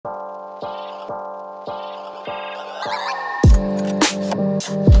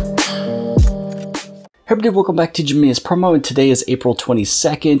Hey everybody, welcome back to Jimmy's Promo, and today is April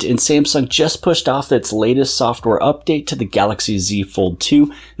 22nd, and Samsung just pushed off its latest software update to the Galaxy Z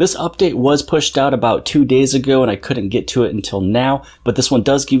Fold2. This update was pushed out about 2 days ago, and I couldn't get to it until now, but this one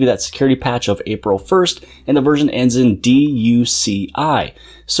does give you that security patch of April 1st, and the version ends in DUCI.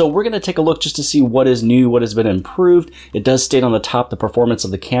 So we're going to take a look just to see what is new, what has been improved. It does state on the top the performance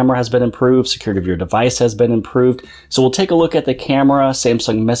of the camera has been improved, security of your device has been improved. So we'll take a look at the camera,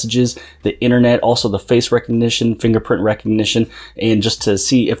 Samsung messages, the internet, also the face recognition, fingerprint recognition, and just to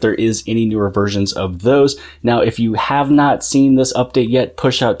see if there is any newer versions of those. Now, if you have not seen this update yet,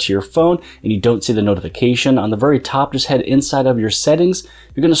 push out to your phone and you don't see the notification, on the very top, just head inside of your settings.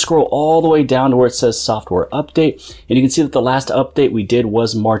 You're going to scroll all the way down to where it says software update, and you can see that the last update we did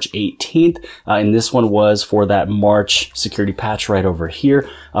was March 18th, and this one was for that March security patch right over here,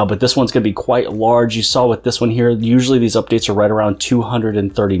 but this one's going to be quite large. You saw with this one here, usually these updates are right around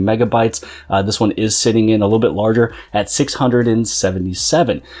 230 megabytes. This one is sitting in a little bit larger at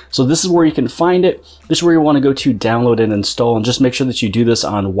 677. So this is where you can find it. This is where you want to go to download and install, and just make sure that you do this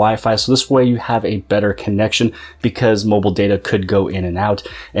on Wi-Fi, so this way you have a better connection, because mobile data could go in and out.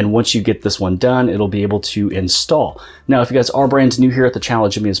 And once you get this one done, it'll be able to install. Now, if you guys are brand new here at the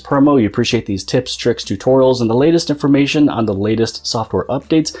channel, Jimmy's Promo, you appreciate these tips, tricks, tutorials, and the latest information on the latest software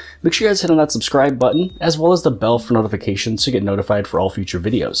updates, make sure you guys hit on that subscribe button, as well as the bell for notifications to get notified for all future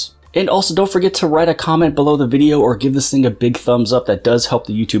videos. And also, don't forget to write a comment below the video or give this thing a big thumbs up. That does help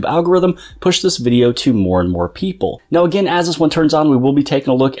the YouTube algorithm push this video to more and more people. Now again, as this one turns on, we will be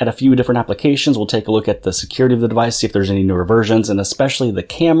taking a look at a few different applications. We'll take a look at the security of the device, see if there's any newer versions, and especially the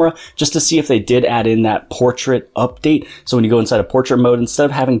camera, just to see if they did add in that portrait update. So when you go inside of portrait mode, instead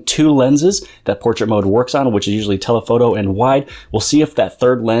of having two lenses that portrait mode works on, which is usually telephoto and wide, we'll see if that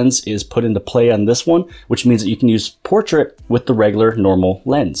third lens is put into play on this one, which means that you can use portrait with the regular normal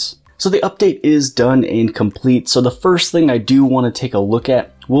lens. So the update is done and complete. So the first thing I do want to take a look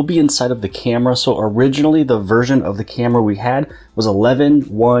at will be inside of the camera. So originally the version of the camera we had was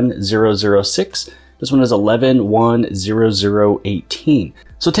 11.1006. This one is 11.10018.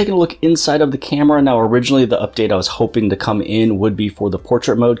 So taking a look inside of the camera, now originally the update I was hoping to come in would be for the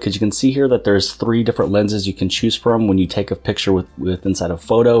portrait mode, because you can see here that there's 3 different lenses you can choose from when you take a picture with inside of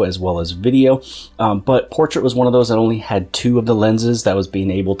photo as well as video. But portrait was one of those that only had 2 of the lenses that was being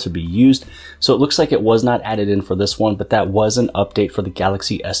able to be used. So it looks like it was not added in for this one, but that was an update for the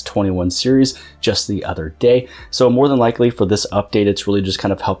Galaxy S21 series just the other day. So more than likely for this update, it's really just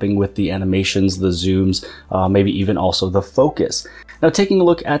kind of helping with the animations, the zooms, maybe even also the focus. Now, taking a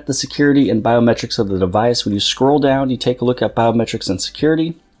look at the security and biometrics of the device, when you scroll down, you take a look at biometrics and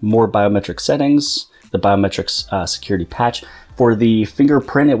security, more biometric settings, the biometrics security patch. For the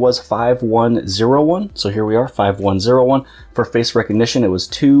fingerprint, it was 5101. So here we are, 5101. For face recognition, it was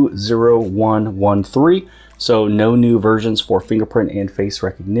 20113. So no new versions for fingerprint and face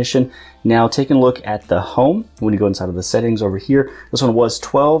recognition. Now taking a look at the home, when you go inside of the settings over here, this one was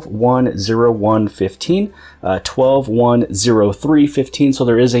 12.10115, 12.10315. So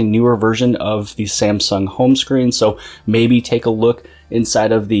there is a newer version of the Samsung home screen. So maybe take a look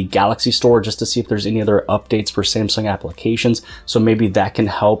inside of the Galaxy store just to see if there's any other updates for Samsung applications. So maybe that can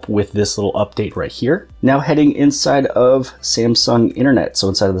help with this little update right here. Now heading inside of Samsung Internet. So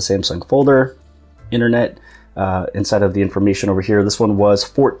inside of the Samsung folder, Internet, inside of the information over here, this one was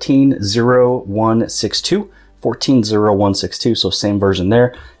 14.0162. 14.0162, so same version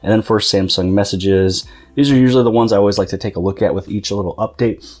there. And then for Samsung messages, these are usually the ones I always like to take a look at with each little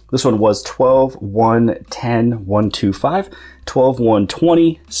update. This one was 12.110.125,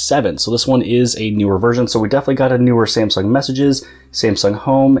 12.127. So this one is a newer version. So we definitely got a newer Samsung messages, Samsung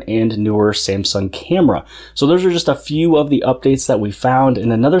home, and newer Samsung camera. So those are just a few of the updates that we found.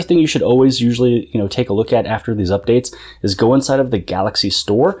 And another thing you should always usually, take a look at after these updates is go inside of the Galaxy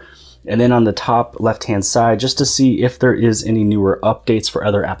store, and then on the top left-hand side, just to see if there is any newer updates for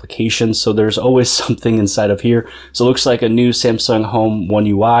other applications. So there's always something inside of here. So it looks like a new Samsung Home One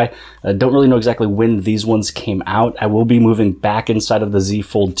UI. Don't really know exactly when these ones came out. I will be moving back inside of the Z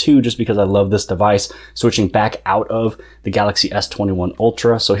Fold 2 just because I love this device, switching back out of the Galaxy S21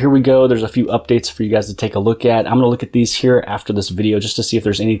 Ultra. So here we go. There's a few updates for you guys to take a look at. I'm going to look at these here after this video just to see if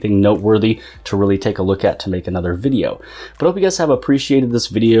there's anything noteworthy to really take a look at to make another video. But I hope you guys have appreciated this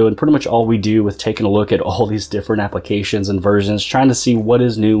video, and pretty much all we do with taking a look at all these different applications and versions, trying to see what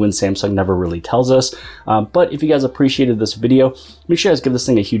is new when Samsung never really tells us. But if you guys appreciated this video, make sure you guys give this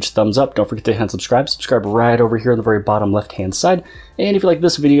thing a huge thumbs up. Don't forget to hit subscribe. Subscribe right over here on the very bottom left hand side. And if you like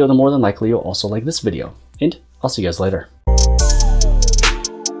this video, then more than likely you'll also like this video. And I'll see you guys later.